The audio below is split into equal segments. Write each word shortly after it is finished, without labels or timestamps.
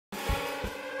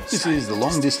This is the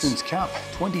Long Distance Cup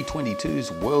 2022's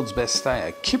World's Best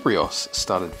Stayer. Kyprios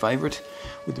started favourite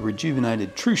with the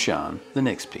rejuvenated Trueshan the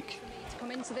next pick.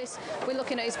 Into this, we're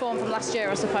looking at his form from last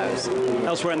year, I suppose.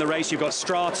 Elsewhere in the race, you've got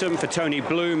Stratum for Tony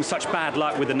Broome. Such bad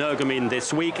luck with the Nergamin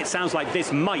this week. It sounds like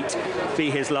this might be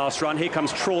his last run. Here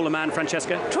comes Trawlerman,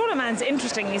 Francesca. Trawlerman's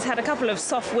interesting. He's had a couple of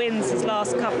soft wins his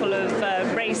last couple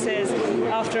of races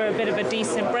after a bit of a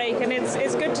decent break, and it's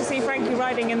good to see Frankie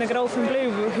riding in the Godolphin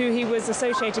Blue, who he was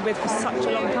associated with for such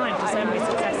a long time, for so many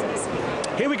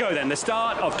successes. Here we go then, the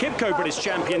start of Kipco British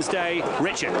Champions Day.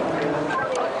 Richard.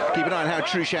 Keep an eye on how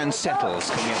Trueshan settles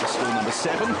coming out of stall number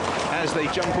 7. As they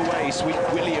jump away, Sweet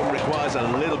William requires a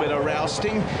little bit of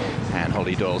rousting, and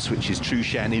Holly Doyle switches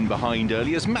Trueshan in behind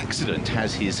early as Maxident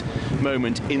has his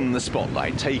moment in the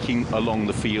spotlight, taking along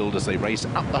the field as they race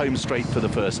up the home straight for the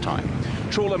first time.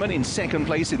 Trawlerman in second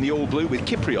place in the all blue with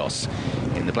Kyprios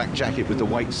in the black jacket with the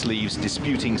white sleeves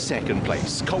disputing second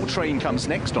place. Coltrane comes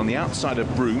next on the outside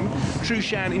of Broome.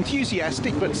 Trueshan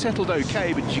enthusiastic but settled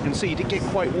okay, but as you can see, did get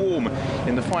quite warm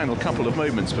in the final couple of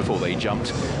moments before they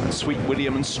jumped, and Sweet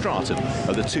William and Stratum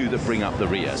are the two that bring up the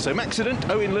rear. So Maxident,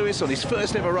 Owen Lewis on his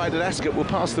first ever ride at Ascot will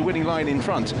pass the winning line in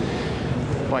front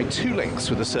by 2 lengths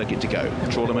with the circuit to go.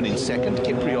 Trawlerman in second,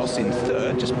 Kyprios in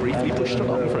third, just briefly pushed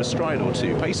along for a stride or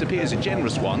two. Pace appears a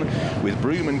generous one, with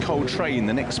Broome and Coltrane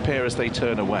the next pair as they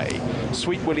turn away.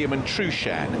 Sweet William and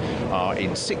Trueshan are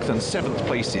in 6th and 7th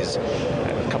places,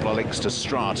 and a couple of lengths to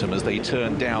Stratum as they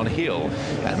turn downhill.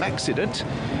 And Maxident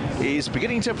is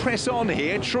beginning to press on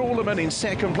here. Trawlerman in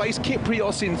second place,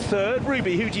 Kyprios in third.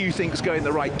 Ruby, who do you think is going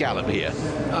the right gallop here?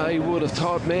 I would have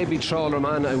thought maybe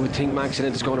Trawlerman. I would think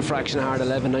Maxident is going a fraction hard.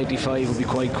 11.95 would be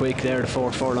quite quick there, the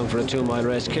 4th furlong for a 2-mile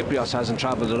race. Kyprios hasn't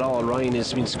travelled at all. Ryan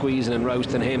has been squeezing and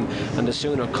rousting him, and the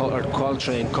sooner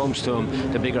Coltrane comes to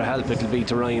him, the bigger help it'll be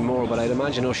to Ryan Moore. But I'd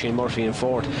imagine Oisin Murphy in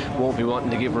 4th won't be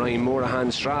wanting to give Ryan Moore a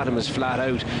hand. Stratum is flat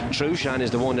out. Trueshan is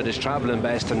the one that is travelling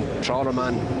best, and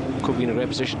Trawlerman could be in a great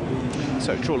position.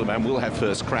 So Trawlerman will have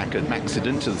first crack at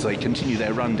Maxident as they continue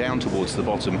their run down towards the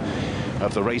bottom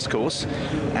of the racecourse.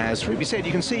 As Ruby said,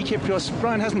 you can see Kyprios,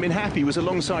 Brian hasn't been happy, was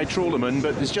alongside Trawlerman,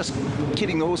 but is just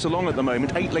kidding the horse along at the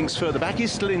moment. 8 lengths further back,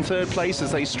 he's still in third place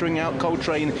as they string out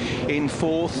Coltrane in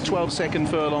 4th. 12-second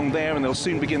furlong there, and they'll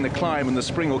soon begin the climb, and the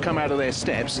spring will come out of their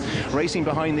steps. Racing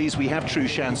behind these, we have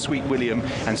Trueshan, Sweet William,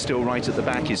 and still right at the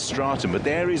back is Stratum. But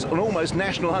there is an almost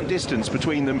national hunt distance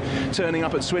between them turning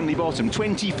up at Swinley Bottom.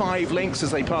 25 lengths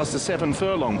as they pass the 7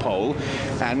 furlong pole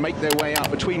and make their way out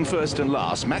between first and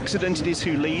last. Maxident it is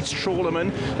who leads.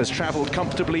 Trawlerman has travelled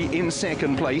comfortably in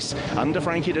second place under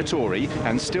Frankie Dettori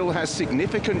and still has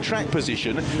significant track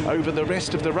position over the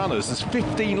rest of the runners. There's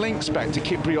 15 lengths back to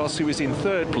Kyprios, who is in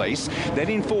third place. Then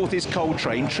in 4th is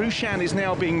Coltrane. Trueshan is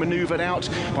now being manoeuvred out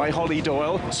by Holly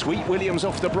Doyle. Sweet Williams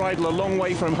off the bridle a long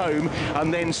way from home,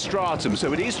 and then Stratum.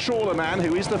 So it is Trawlerman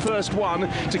who is the first one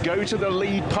to go to the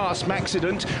lead past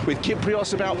Maxident, with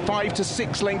Kyprios about 5 to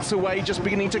 6 lengths away, just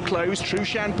beginning to close.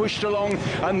 Trueshan pushed along,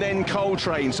 and then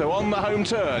Coltrane. So on the home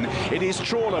turn, it is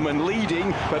Trawlerman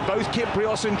leading, but both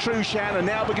Kyprios and Trueshan are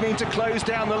now beginning to close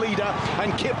down the leader,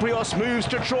 and Kyprios moves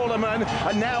to Trawlerman,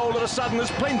 and now all of a sudden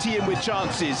there's plenty in with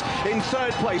chances. In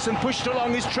third place and pushed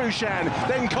along is Trueshan,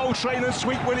 then Coltrane and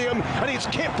Sweet William, and it's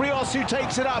Kyprios who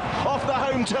takes it up off the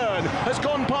home turn, has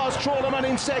gone past Trawlerman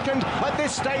in second. At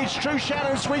this stage, Trueshan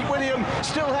and Sweet William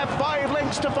still have 5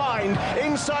 lengths to find.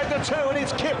 Inside the 2, and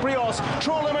it's Kyprios.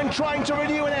 Trawlerman trying to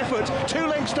renew an effort. 2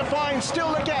 lengths to find,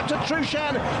 still the gap to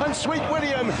Trueshan and Sweet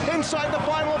William. Inside the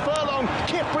final furlong,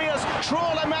 Kyprios,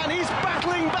 Trawlerman, he's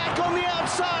battling back on the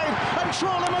outside, and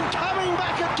Trawlerman coming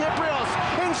back at Kyprios.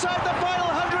 Inside the final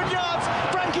 100 yards,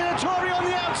 Frankie Dettori on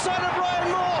the outside of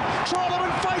Ryan Moore.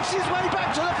 Trawlerman fights his way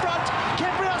back to the front.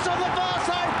 Kyprios on the far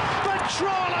side, but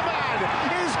Trawlerman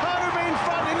is home in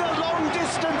front in the long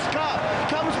distance cup.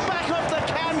 Comes back off the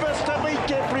canvas to beat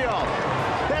Kyprios.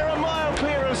 They're a mile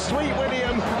clear of Sweet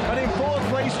William, and in 4th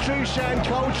place Trueshan,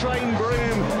 Coltrane,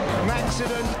 Broome,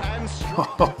 Maxident and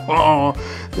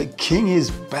The king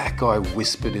is back, I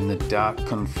whispered in the dark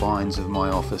confines of my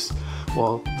office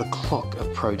while the clock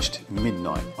approached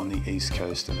midnight on the east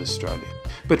coast of Australia.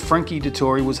 But Frankie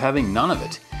Dettori was having none of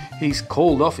it. He's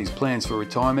called off his plans for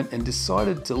retirement and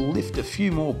decided to lift a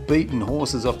few more beaten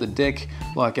horses off the deck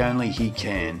like only he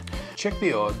can. Check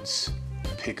the odds,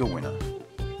 pick a winner.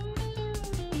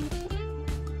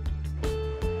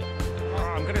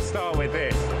 I'm going to start with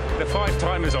this. The 5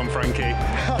 timers on Frankie.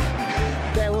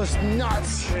 That was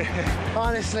nuts.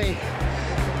 Honestly,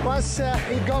 once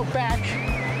he got back,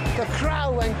 the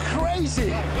crowd went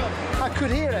crazy. I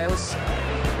could hear it. It was,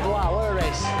 wow, what a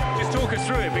race. Just talk us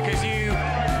through it, because you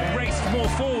raced more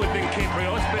forward than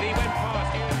Kyprios, but he went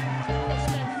past you.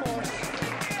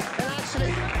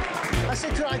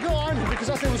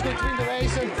 between the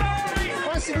race, and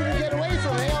once he didn't get away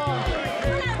from me,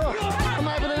 I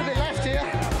might have a little bit left here,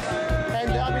 and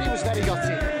I mean, he was very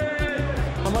gutsy.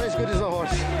 I'm not as good as a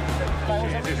horse.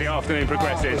 As the afternoon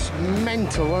progresses.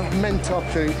 Mental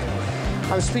afternoon.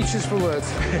 I'm speechless for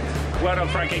words. Well done,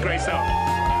 Frankie, great stuff.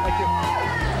 Thank you.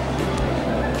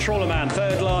 Trawlerman,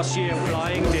 third last year,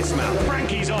 flying dismount.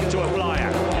 Frankie's off to a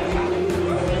flyer.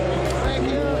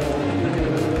 Thank you.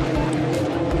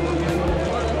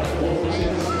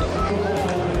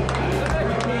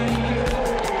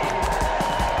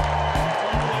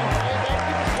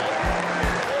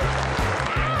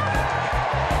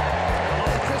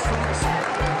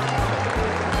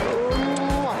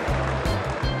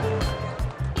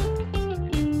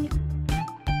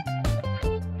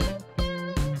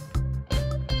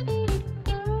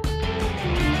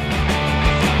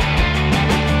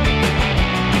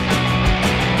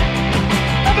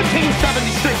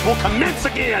 Will commence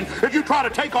again if you try to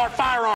take our firearms.